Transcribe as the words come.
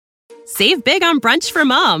Save big on brunch for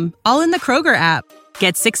mom, all in the Kroger app.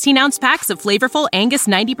 Get 16-ounce packs of flavorful Angus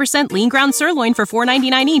 90% lean ground sirloin for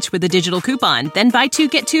 $4.99 each with a digital coupon. Then buy 2,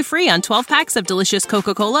 get 2 free on 12 packs of delicious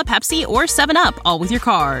Coca-Cola, Pepsi, or 7-Up, all with your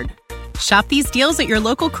card. Shop these deals at your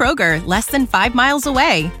local Kroger, less than 5 miles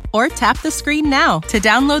away. Or tap the screen now to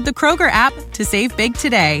download the Kroger app to save big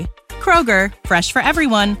today. Kroger, fresh for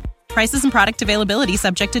everyone. Prices and product availability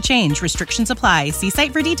subject to change. Restrictions apply. See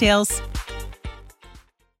site for details.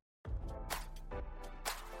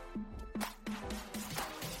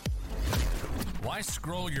 Why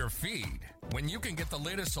scroll your feed when you can get the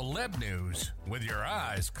latest celeb news with your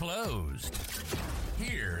eyes closed?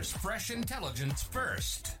 Here's fresh intelligence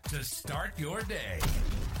first to start your day.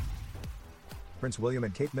 Prince William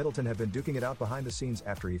and Kate Middleton have been duking it out behind the scenes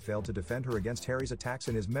after he failed to defend her against Harry's attacks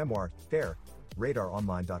in his memoir, Hair,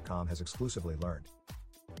 RadarOnline.com has exclusively learned.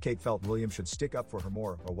 Kate felt William should stick up for her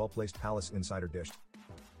more, a well-placed palace insider dished.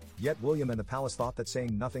 Yet William and the palace thought that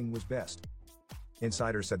saying nothing was best.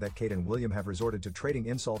 Insiders said that Kate and William have resorted to trading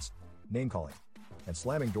insults, name-calling, and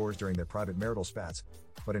slamming doors during their private marital spats,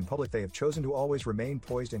 but in public they have chosen to always remain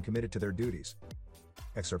poised and committed to their duties.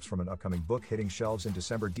 Excerpts from an upcoming book hitting shelves in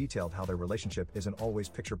December detailed how their relationship isn't always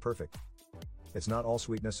picture-perfect. It's not all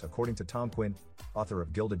sweetness, according to Tom Quinn, author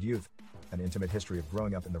of Gilded Youth, an intimate history of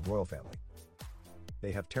growing up in the royal family.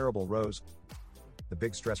 They have terrible rows. The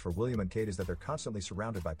big stress for William and Kate is that they're constantly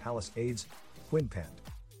surrounded by palace aides, Quinn penned.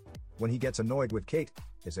 When he gets annoyed with Kate,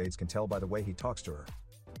 his aides can tell by the way he talks to her.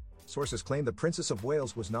 Sources claim the Princess of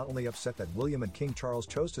Wales was not only upset that William and King Charles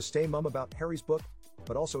chose to stay mum about Harry's book,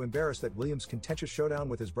 but also embarrassed that William's contentious showdown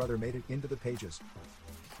with his brother made it into the pages.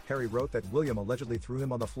 Harry wrote that William allegedly threw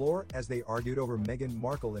him on the floor as they argued over Meghan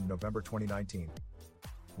Markle in November 2019.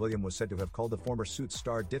 William was said to have called the former Suits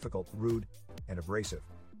star difficult, rude, and abrasive,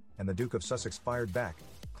 and the Duke of Sussex fired back,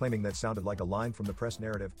 claiming that sounded like a line from the press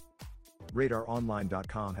narrative.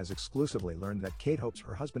 RadarOnline.com has exclusively learned that Kate hopes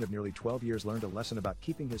her husband of nearly 12 years learned a lesson about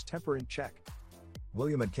keeping his temper in check.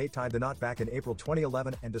 William and Kate tied the knot back in April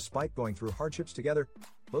 2011, and despite going through hardships together,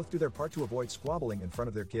 both do their part to avoid squabbling in front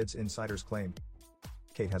of their kids, insiders claim.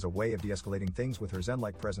 Kate has a way of de-escalating things with her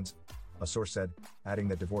zen-like presence, a source said, adding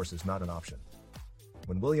that divorce is not an option.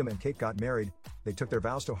 When William and Kate got married, they took their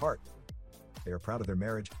vows to heart. They are proud of their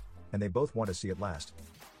marriage, and they both want to see it last.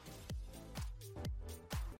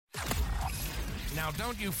 Now,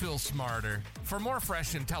 don't you feel smarter? For more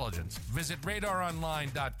fresh intelligence, visit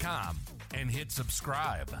RadarOnline.com and hit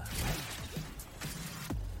subscribe.